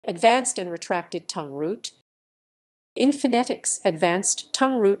advanced and retracted tongue root. In phonetics, advanced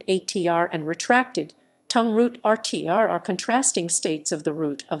tongue root ATR and retracted tongue root RTR are contrasting states of the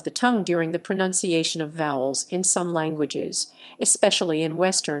root of the tongue during the pronunciation of vowels in some languages, especially in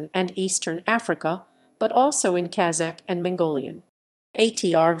Western and Eastern Africa, but also in Kazakh and Mongolian.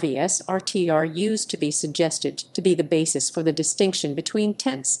 ATR vs RTR used to be suggested to be the basis for the distinction between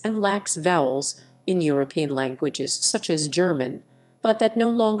tense and lax vowels in European languages such as German, but that no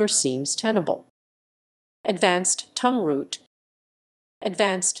longer seems tenable. Advanced tongue root.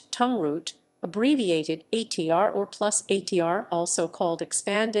 Advanced tongue root, abbreviated ATR or plus ATR, also called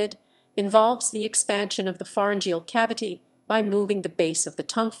expanded, involves the expansion of the pharyngeal cavity by moving the base of the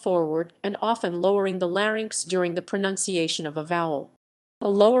tongue forward and often lowering the larynx during the pronunciation of a vowel. The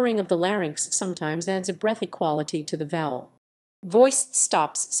lowering of the larynx sometimes adds a breathy quality to the vowel. Voiced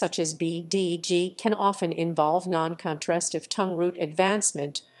stops such as B, D, G can often involve non-contrastive tongue root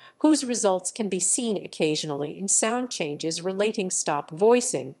advancement, whose results can be seen occasionally in sound changes relating stop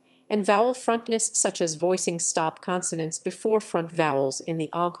voicing and vowel frontness, such as voicing stop consonants before front vowels in the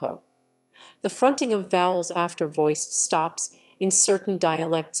agho. The fronting of vowels after voiced stops in certain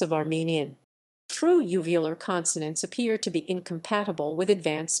dialects of Armenian. True uvular consonants appear to be incompatible with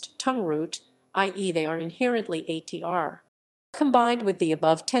advanced tongue root, i.e. they are inherently ATR. Combined with the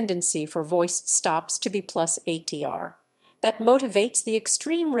above tendency for voiced stops to be plus ATR, that motivates the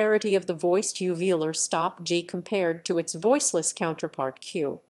extreme rarity of the voiced uvular stop G compared to its voiceless counterpart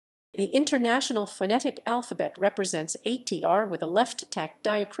Q. The International Phonetic Alphabet represents ATR with a left tack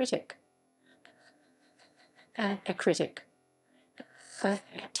diacritic.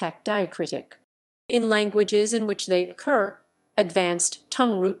 Tack diacritic. In languages in which they occur, advanced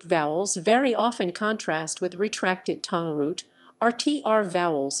tongue root vowels very often contrast with retracted tongue root RTR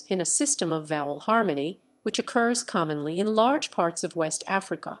vowels in a system of vowel harmony, which occurs commonly in large parts of West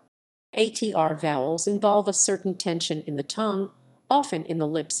Africa. ATR vowels involve a certain tension in the tongue, often in the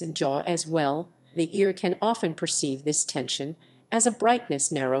lips and jaw as well. The ear can often perceive this tension as a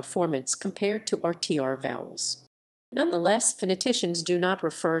brightness narrow formants compared to RTR vowels. Nonetheless, phoneticians do not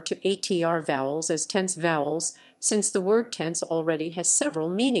refer to ATR vowels as tense vowels, since the word tense already has several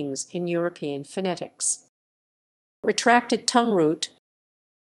meanings in European phonetics. Retracted tongue root.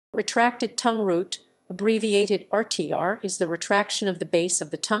 Retracted tongue root, abbreviated RTR, is the retraction of the base of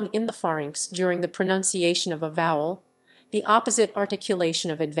the tongue in the pharynx during the pronunciation of a vowel, the opposite articulation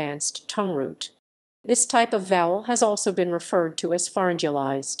of advanced tongue root. This type of vowel has also been referred to as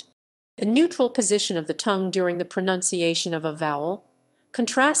pharyngalized. The neutral position of the tongue during the pronunciation of a vowel,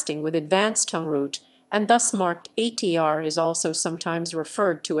 contrasting with advanced tongue root, and thus marked ATR, is also sometimes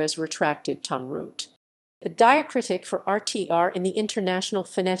referred to as retracted tongue root. The diacritic for RTR in the International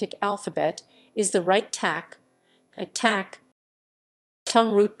Phonetic Alphabet is the right tack,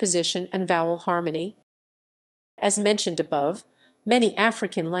 tongue root position, and vowel harmony. As mentioned above, many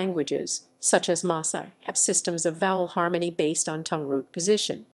African languages, such as Maasai, have systems of vowel harmony based on tongue root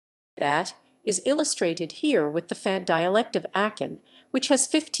position. That is illustrated here with the Fant dialect of Akan, which has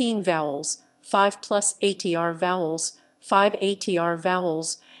 15 vowels, 5 plus ATR vowels, 5 ATR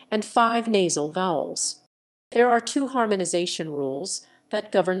vowels, and 5 nasal vowels. There are 2 harmonization rules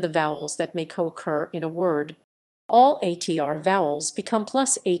that govern the vowels that may co-occur in a word. All ATR vowels become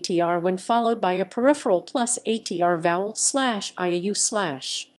plus ATR when followed by a peripheral plus ATR vowel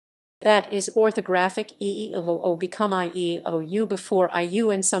 /IU/. That is, orthographic EEOO become IEOU before IU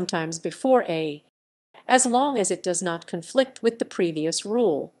and sometimes before A, as long as it does not conflict with the previous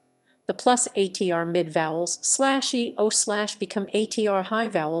rule. The plus ATR mid-vowels /EO/ become ATR high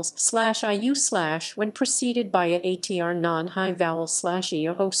vowels /IU/ when preceded by an ATR non-high vowel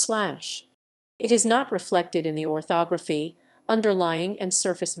 /EO/. It is not reflected in the orthography. Underlying and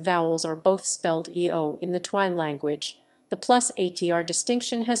surface vowels are both spelled EO in the Twi language. The plus ATR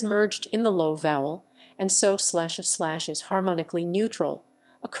distinction has merged in the low vowel, and so // is harmonically neutral,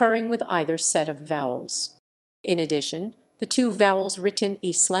 occurring with either set of vowels. In addition, the 2 vowels written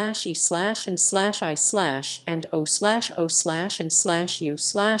E/E/ and /I/ and O/O/ and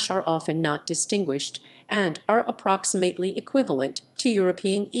 /U/ are often not distinguished and are approximately equivalent to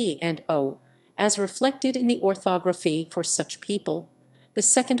European E and O, as reflected in the orthography for such people. The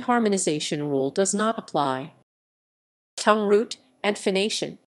second harmonization rule does not apply. Tongue root and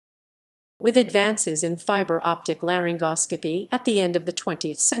phonation. With advances in fiber optic laryngoscopy at the end of the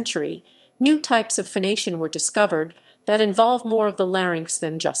 20th century, new types of phonation were discovered that involve more of the larynx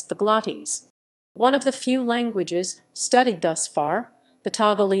than just the glottis. One of the few languages studied thus far, the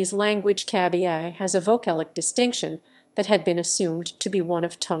Togolese language Kabyle, has a vocalic distinction that had been assumed to be one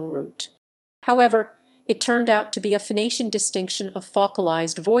of tongue root. However, It turned out to be a phonation distinction of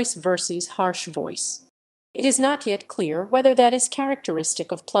focalized voice versus harsh voice. It is not yet clear whether that is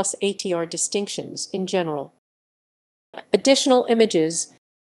characteristic of plus ATR distinctions in general. Additional images